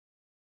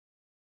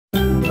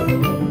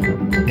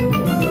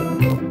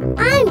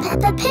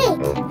Peppa Pig.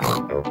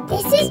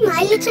 This is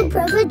my little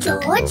brother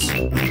George.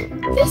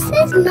 This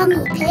is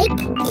Mummy Pig.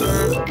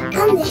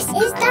 And this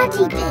is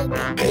Daddy Pig.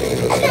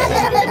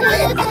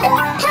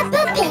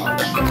 Peppa Pig.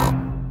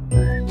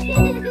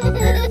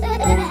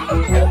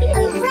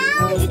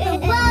 Around the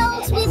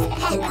world with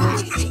Peppa.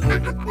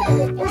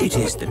 It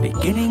is the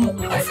beginning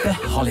of the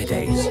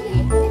holidays.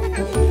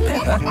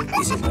 Peppa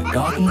is in the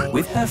garden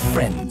with her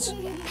friends.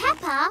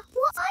 Peppa,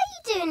 what are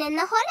you doing in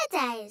the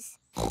holidays?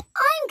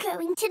 I'm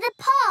going to the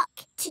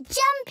park to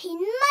jump in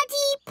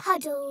muddy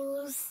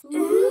puddles.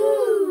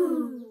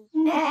 Ooh!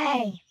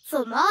 Nay,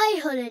 for my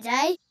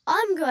holiday,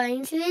 I'm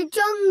going to the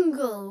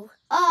jungle.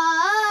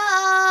 Ah!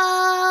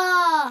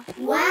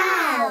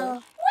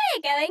 Wow!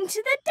 We're going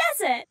to the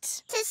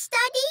desert. To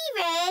study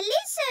rare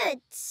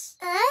lizards.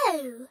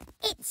 Oh,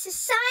 it's a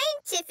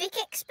scientific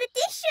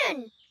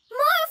expedition.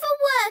 More of a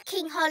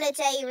working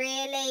holiday,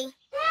 really.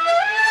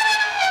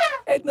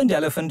 Edmund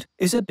Elephant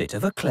is a bit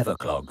of a clever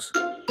clogs.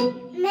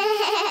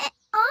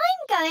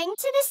 I'm going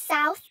to the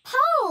South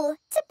Pole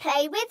to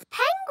play with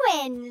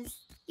penguins.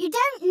 You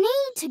don't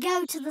need to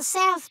go to the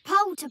South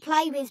Pole to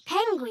play with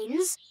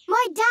penguins.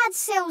 My dad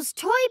sells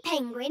toy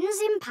penguins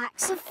in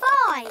packs of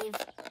 5.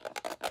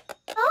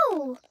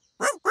 Oh.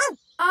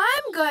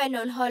 I'm going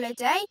on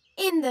holiday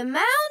in the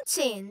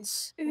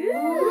mountains.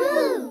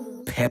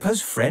 Ooh.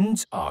 Peppa's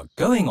friends are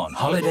going on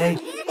holiday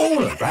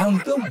all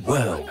around the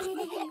world.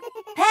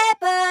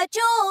 Peppa,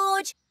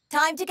 George,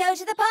 time to go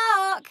to the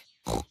park.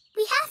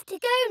 We have to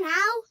go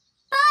now.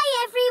 Bye,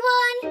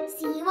 everyone.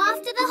 See you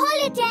after the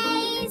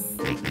holidays.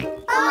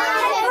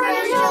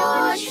 Bye,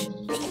 George.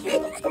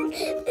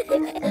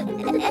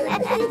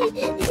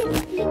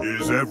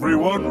 Is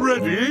everyone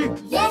ready?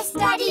 Yes,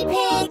 Daddy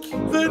Pig.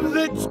 Then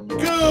let's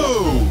go!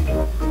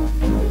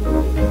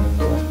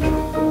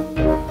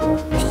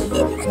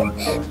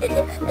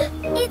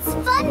 It's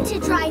fun to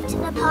drive to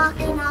the park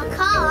in our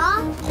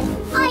car.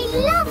 I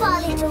love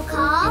our little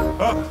car.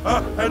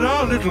 And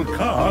our little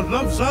car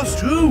loves us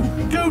too,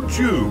 don't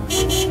you?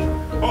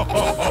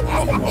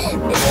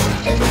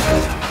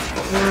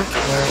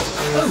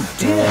 Oh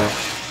dear,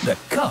 the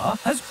car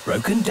has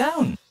broken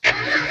down.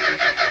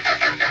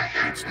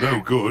 It's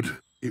no good.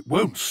 It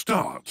won't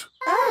start.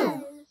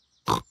 Oh.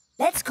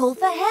 Let's call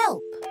for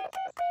help.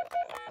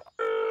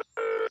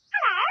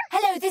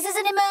 Hello, this is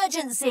an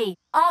emergency.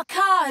 Our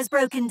car has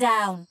broken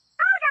down.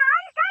 Hold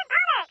on, don't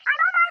panic.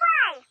 I'm on my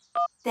way.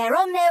 They're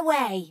on their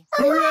way.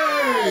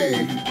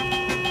 Hooray!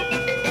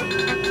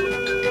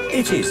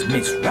 It is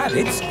Miss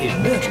Rabbit's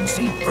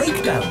emergency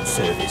breakdown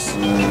service.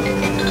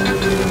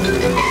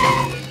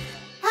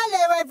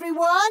 Hello,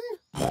 everyone.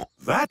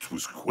 That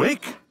was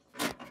quick.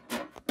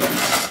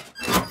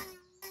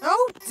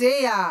 Oh,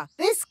 dear.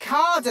 This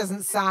car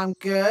doesn't sound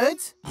good.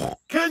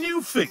 Can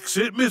you fix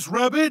it, Miss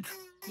Rabbit?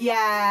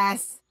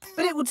 Yes,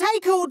 but it will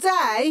take all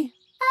day.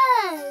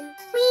 Oh,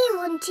 we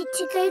wanted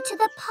to go to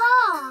the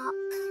park.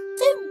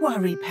 Don't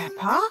worry,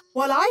 Peppa.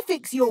 While I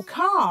fix your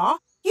car,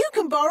 you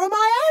can borrow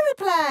my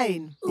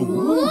aeroplane.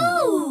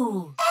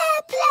 Ooh!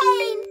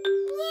 Airplane!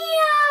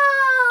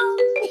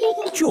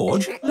 Meow!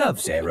 George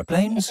loves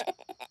aeroplanes.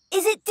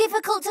 Is it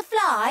difficult to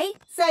fly?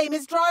 Same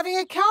as driving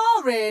a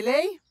car,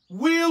 really.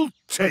 We'll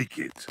take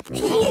it.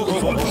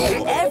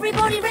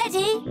 Everybody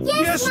ready?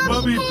 Yes,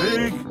 Mummy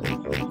Pig.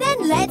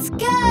 Then let's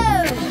go!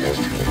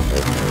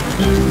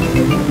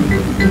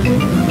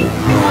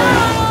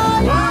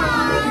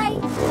 Bye!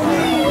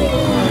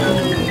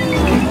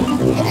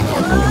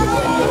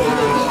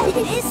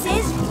 This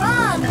is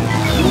fun!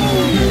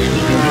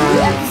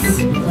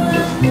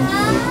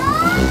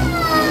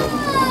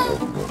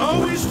 Are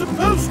we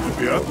supposed to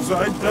be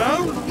upside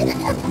down?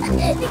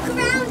 The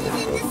ground is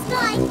in the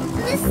sky, and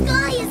the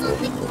sky is on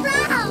the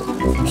ground.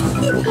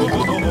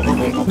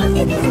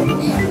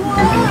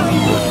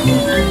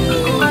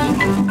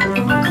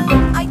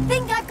 I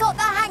think I've got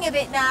the hang of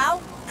it now.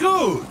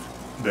 Good.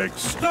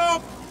 Next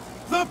stop,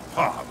 the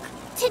park.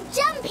 To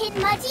jump in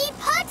muddy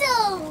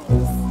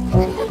puddles.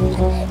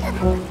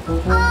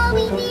 Are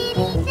we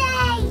nearly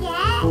there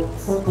yet?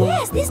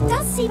 Yes, this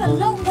does seem a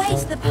long way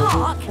to the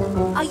park.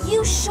 Are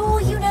you sure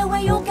you know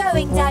where you're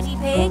going, Daddy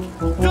Pig?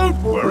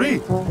 Don't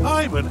worry,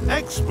 I'm an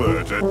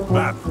expert at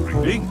map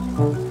reading.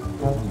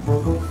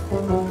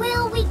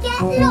 Will we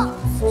get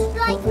lost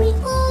like we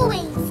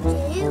always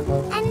do?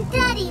 And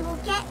Daddy will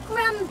get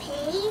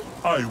grumpy?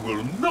 I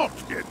will not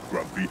get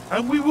grumpy,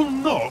 and we will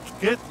not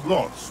get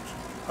lost.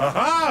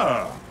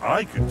 Aha!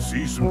 I can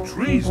see some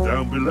trees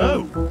down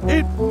below.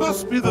 It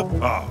must be the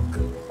park.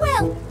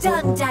 Well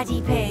done,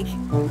 Daddy Pig.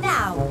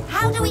 Now,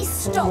 how do we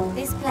stop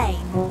this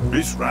plane?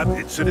 Miss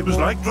Rabbit said it was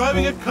like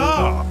driving a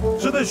car,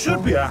 so there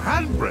should be a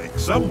handbrake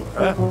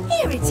somewhere.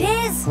 Here it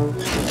is.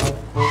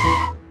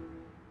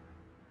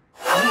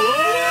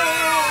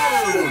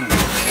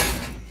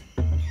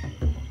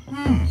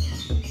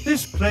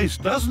 This place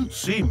doesn't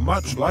seem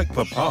much like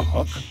the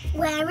park.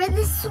 Where are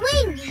the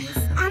swings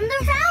and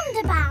the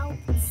roundabouts?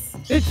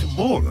 It's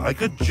more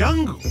like a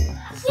jungle.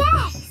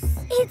 Yes,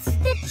 it's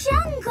the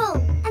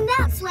jungle. And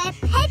that's where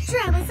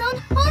Pedro is on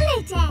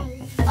holiday.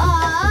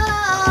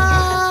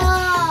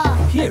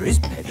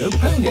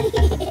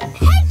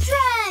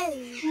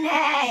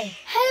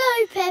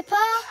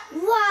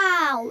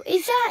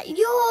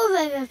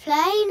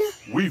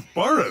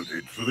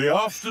 the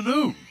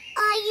afternoon.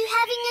 Are you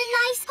having a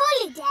nice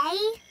holiday?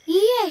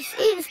 Yes,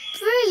 it's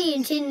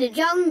brilliant in the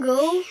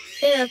jungle.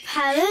 There are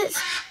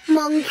parrots,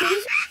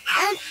 monkeys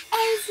and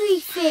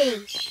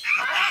everything.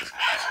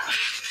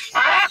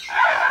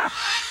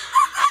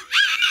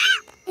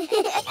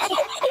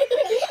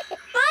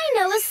 I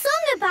know a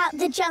song about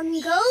the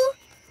jungle.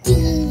 Deep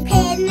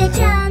in the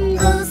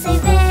jungle, so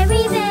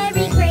very,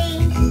 very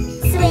green.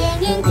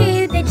 Swinging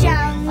through the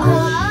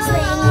jungle,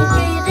 swinging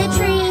through the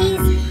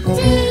trees.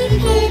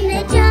 Deep in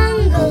the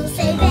jungle,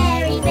 so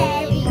very,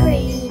 very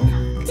green.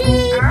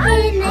 Deep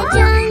in the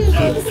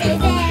jungle, so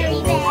very,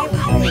 very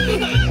green.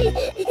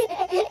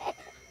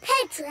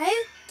 Pedro,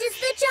 does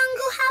the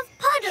jungle have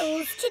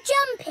puddles to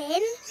jump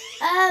in?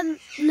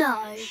 No.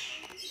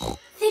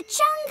 The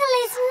jungle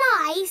is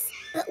nice,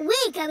 but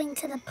we're going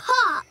to the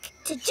park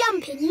to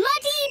jump in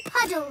muddy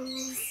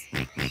puddles.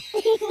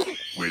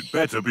 We'd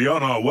better be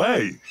on our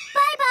way.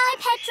 Bye-bye,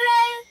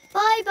 Pedro.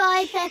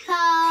 Bye-bye,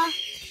 Peppa.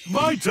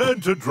 My turn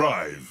to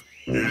drive.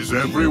 Is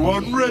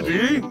everyone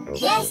ready?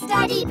 Yes,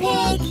 Daddy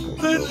Pig.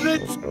 Then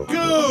let's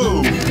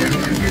go!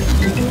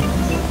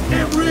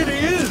 It really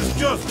is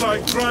just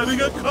like driving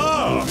a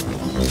car.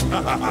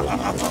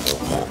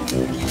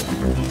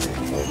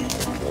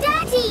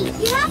 Daddy,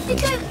 you have to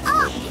go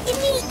up in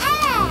the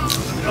air.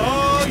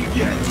 Oh,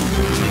 yes.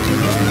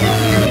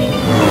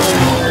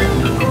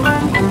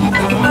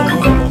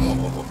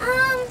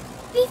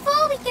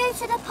 Before we go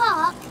to the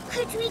park,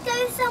 could we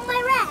go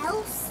somewhere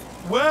else?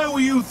 Where were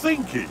you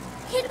thinking?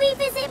 Could we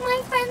visit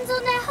my friends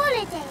on their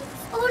holidays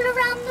all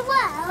around the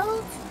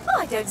world?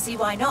 I don't see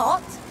why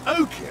not.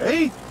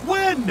 Okay,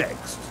 where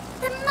next?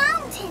 The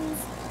mountains.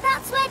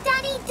 That's where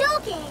Daddy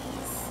Dog is.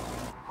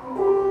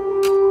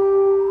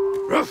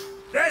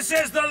 This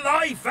is the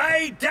life,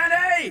 eh,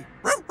 Danny?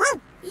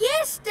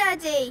 Yes,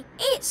 Daddy.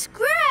 It's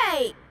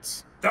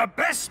great. The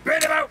best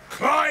bit about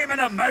climbing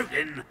a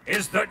mountain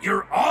is that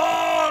you're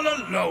all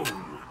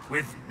alone,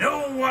 with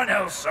no one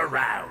else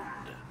around.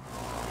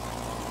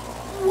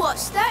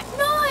 What's that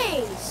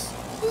noise?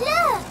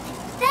 Look,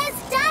 there's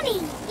Daddy.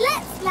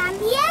 Let's land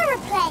the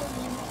aeroplane.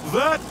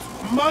 That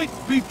might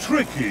be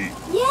tricky.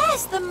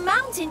 Yes, the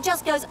mountain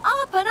just goes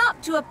up and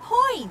up to a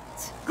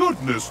point.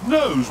 Goodness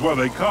knows why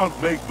they can't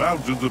make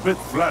mountains a bit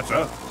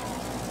flatter.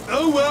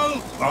 Oh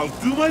well, I'll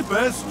do my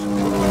best.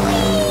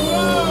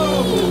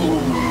 Whoa!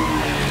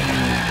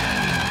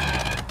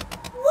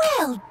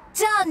 Well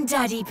done,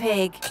 Daddy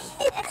Pig.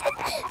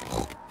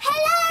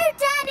 Hello,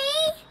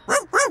 Daddy.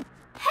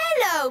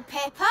 Hello,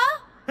 Peppa.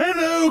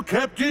 Hello,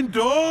 Captain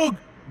Dog.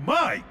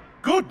 My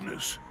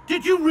goodness,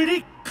 did you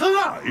really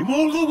climb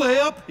all the way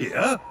up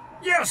here?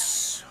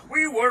 Yes,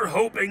 we were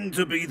hoping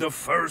to be the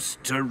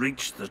first to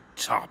reach the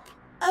top.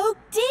 Oh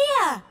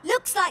dear,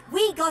 looks like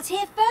we got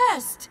here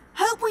first.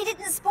 Hope we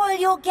didn't spoil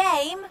your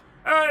game.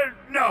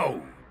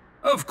 No,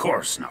 of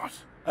course not.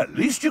 At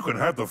least you can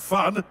have the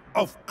fun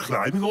of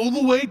climbing all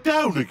the way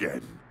down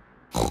again.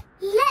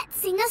 Let's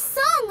sing a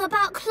song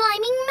about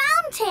climbing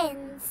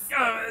mountains.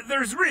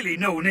 There's really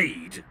no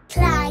need.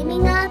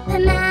 Climbing up a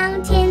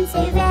mountain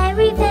so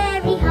very,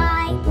 very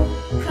high.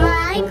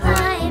 Climb,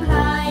 climb,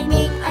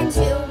 climbing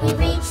until we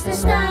reach the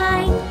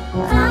sky.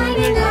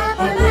 Climbing up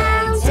a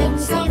mountain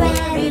so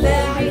very,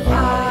 very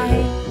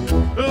high.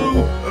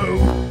 Oh,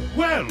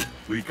 well,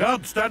 we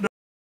can't stand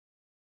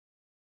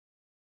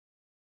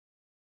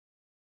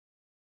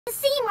To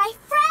see my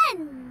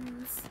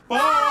friends.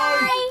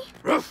 Bye!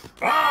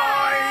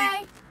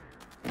 Bye!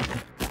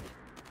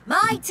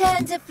 My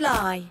turn to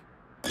fly.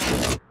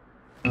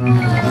 We're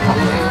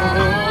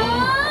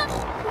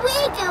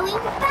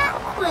going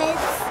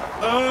backwards.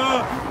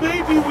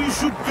 Maybe we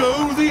should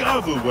go the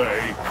other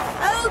way.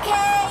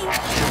 Okay.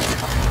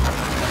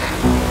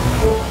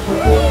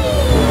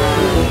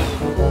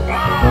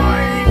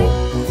 Bye!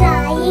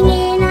 Flying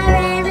in our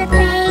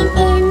aeroplane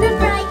in the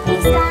bright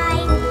blue sky.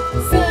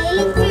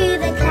 Sailing through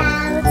the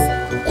clouds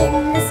in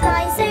the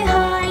sky so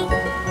high.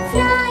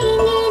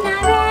 Flying in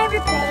our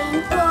aeroplane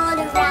all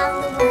around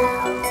the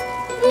world.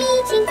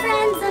 Meeting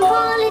friends on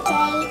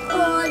holiday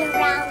all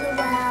around the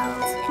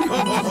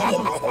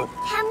world.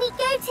 Can we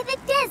go to the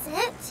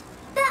desert?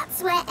 That's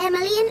where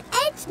Emily and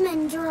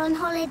Edmund are on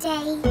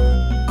holiday.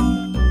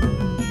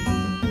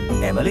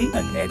 Emily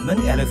and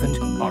Edmund Elephant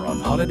are on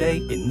holiday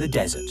in the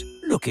desert,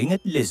 looking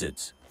at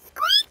lizards.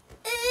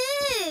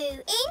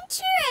 Ooh,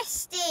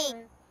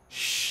 interesting.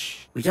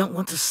 Shh, we don't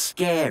want to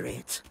scare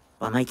it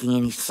by making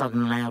any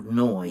sudden loud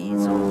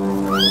noise.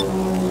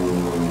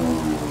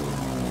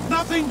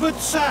 Nothing but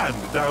sand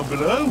down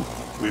below.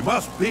 We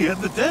must be in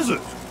the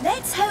desert.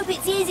 Let's hope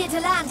it's easier to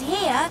land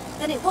here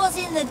than it was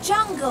in the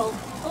jungle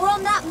or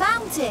on that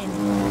mountain.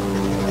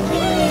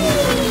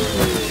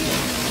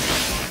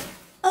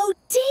 Oh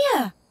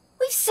dear!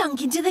 We've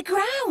sunk into the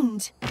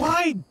ground.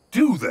 Why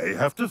do they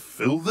have to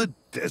fill the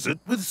desert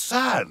with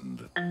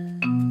sand?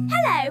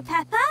 Hello,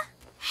 Peppa.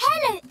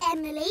 Hello,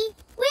 Emily.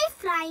 We're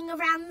flying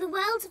around the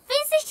world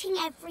visiting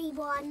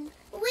everyone.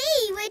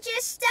 We were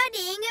just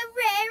studying a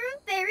rare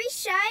and very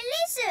shy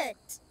lizard.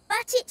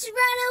 But it's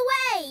run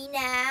away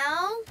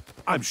now.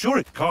 I'm sure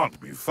it can't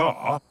be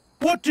far.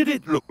 What did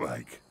it look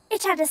like?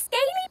 It had a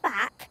scaly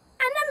back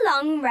and a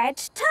long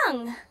red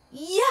tongue.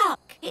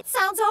 Yuck! It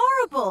sounds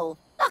horrible.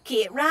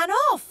 Lucky it ran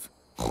off.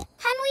 Can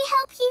we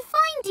help you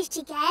find it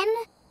again?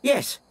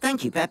 Yes,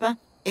 thank you, Peppa.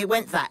 It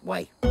went that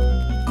way.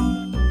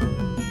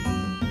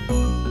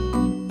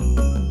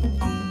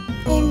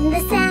 In the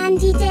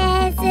sandy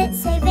desert,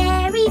 so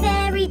very,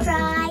 very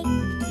dry,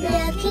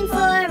 looking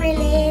for a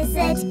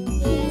lizard,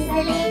 he's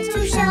a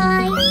little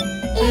shy.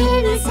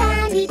 In the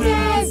sandy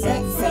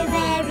desert, so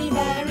very,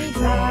 very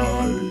dry.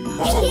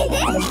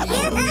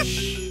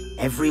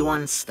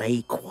 Everyone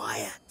stay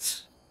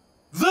quiet.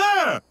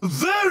 There!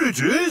 There it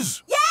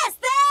is! Yes,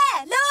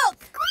 there!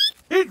 Look!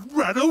 It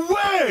ran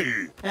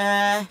away!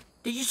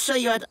 Did you say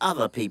you had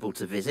other people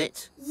to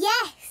visit?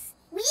 Yes,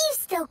 we've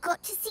still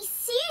got to see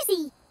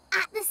Suzy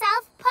at the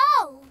South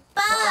Pole.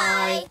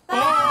 Bye!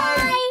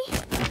 Bye!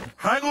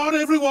 Hang on,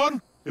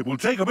 everyone. It will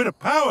take a bit of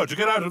power to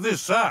get out of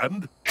this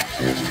sand.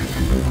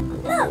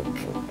 Look,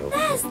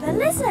 there's the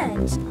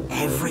lizard.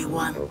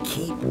 Everyone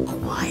keep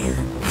quiet.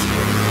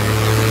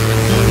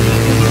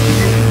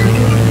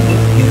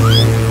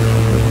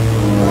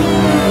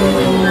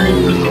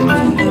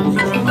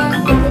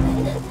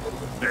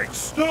 Next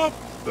stop,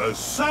 the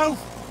South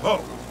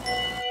Pole.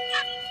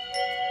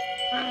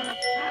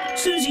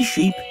 Suzy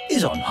Sheep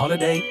is on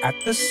holiday at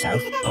the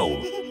South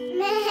Pole.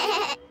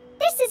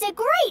 This is a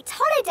great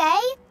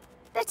holiday,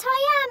 but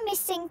I am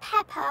missing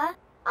Peppa.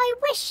 I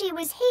wish she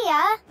was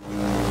here.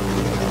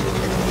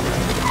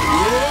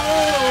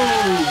 Whoa!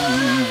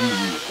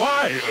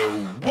 Why,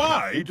 oh,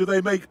 why do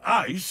they make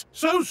ice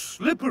so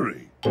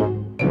slippery?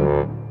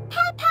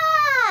 Peppa!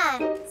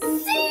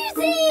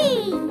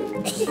 Suzy!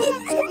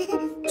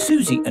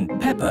 Suzy and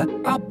Peppa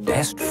are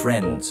best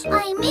friends.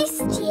 I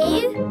missed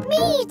you.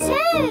 Me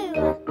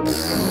too.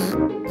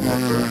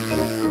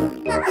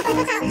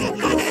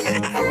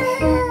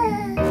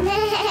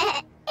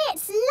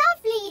 It's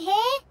lovely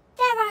here.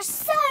 There are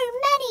so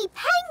many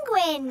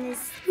penguins.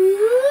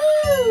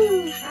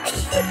 Ooh.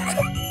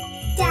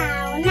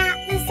 Down at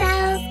the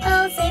South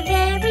Pole, so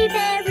very,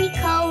 very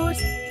cold.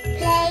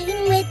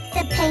 Playing with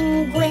the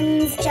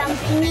penguins,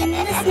 jumping in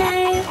the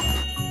snow.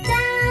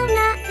 Down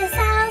at the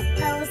South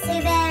Pole, so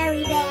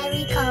very,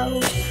 very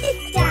cold.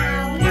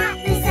 Down at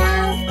the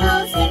South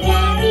Pole, so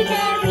very,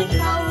 very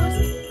cold.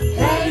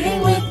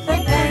 Playing with the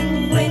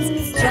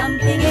penguins,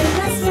 jumping in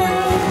the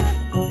snow.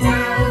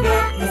 Down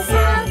at the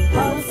South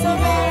Pole, so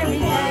very,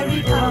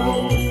 very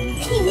cold.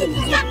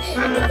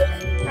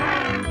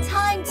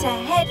 Time to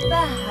head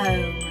for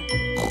home.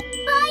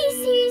 Bye,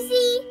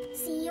 Suzy.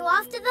 See you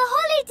after the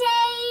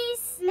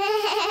holidays.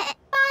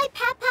 Bye,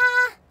 Peppa.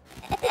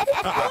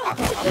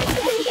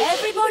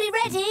 Everybody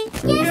ready?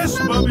 Yes,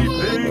 Mummy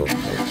Pig.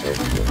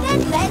 Then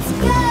let's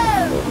go!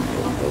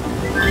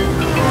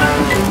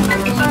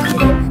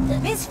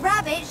 Miss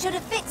Rabbit should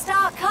have fixed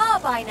our car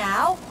by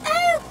now.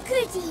 Oh,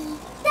 goody.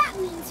 That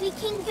means we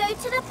can go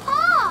to the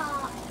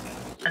park.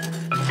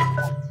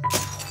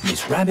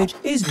 Miss Rabbit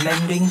is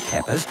mending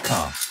Peppa's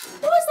car.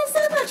 Why is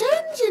there so much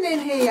engine in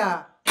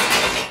here?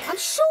 I'm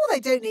sure they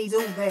don't need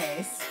all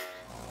this.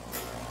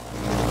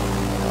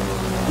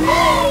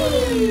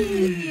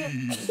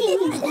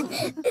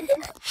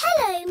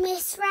 Hello,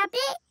 Miss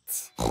Rabbit.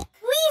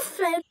 We've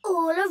flown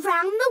all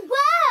around the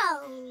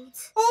world.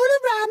 All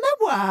around the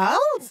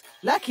world?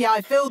 Lucky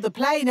I filled the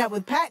plane up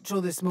with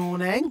petrol this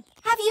morning.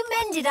 Have you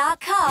mended our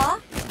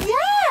car?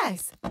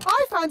 Yes!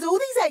 I found all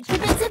these extra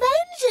bits of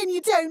engine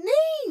you don't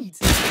need.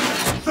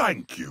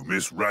 Thank you,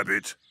 Miss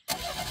Rabbit.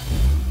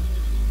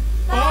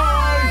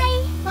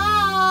 Bye.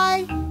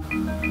 Bye.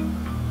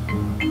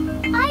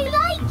 I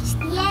liked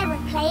the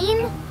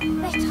aeroplane,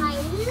 but I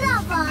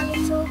love our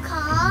little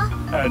car.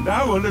 And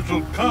our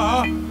little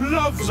car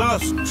loves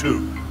us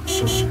too.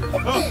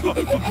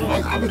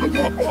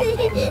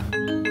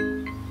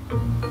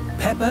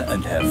 Peppa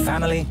and her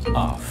family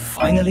are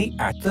finally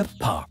at the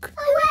park.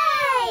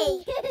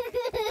 Hooray!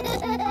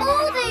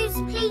 All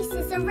those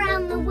places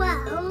around the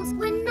world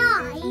were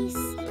nice,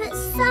 but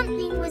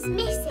something was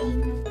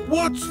missing.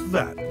 What's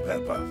that,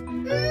 Peppa?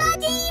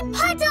 Muddy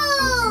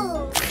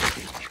puddles!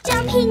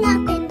 Jumping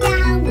up and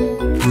down in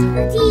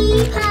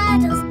muddy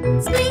puddles.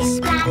 Splish,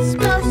 splash,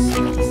 splosh,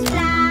 splish,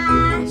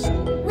 splash.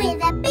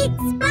 With a big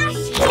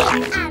splash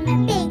here and a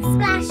big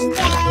splash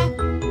there.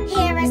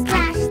 Here a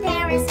splash,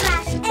 there a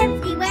splash,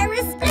 everywhere a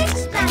splish,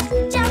 splash.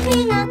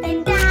 Jumping up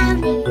and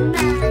down in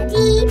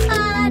muddy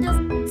puddles.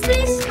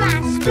 Splish,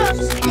 splash,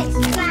 splosh, splish,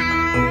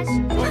 splash.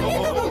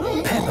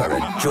 Peppa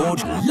and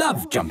George love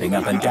jumping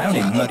up and down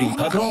in muddy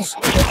puddles.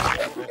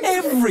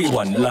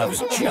 Everyone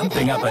loves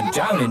jumping up and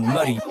down in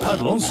muddy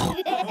puddles.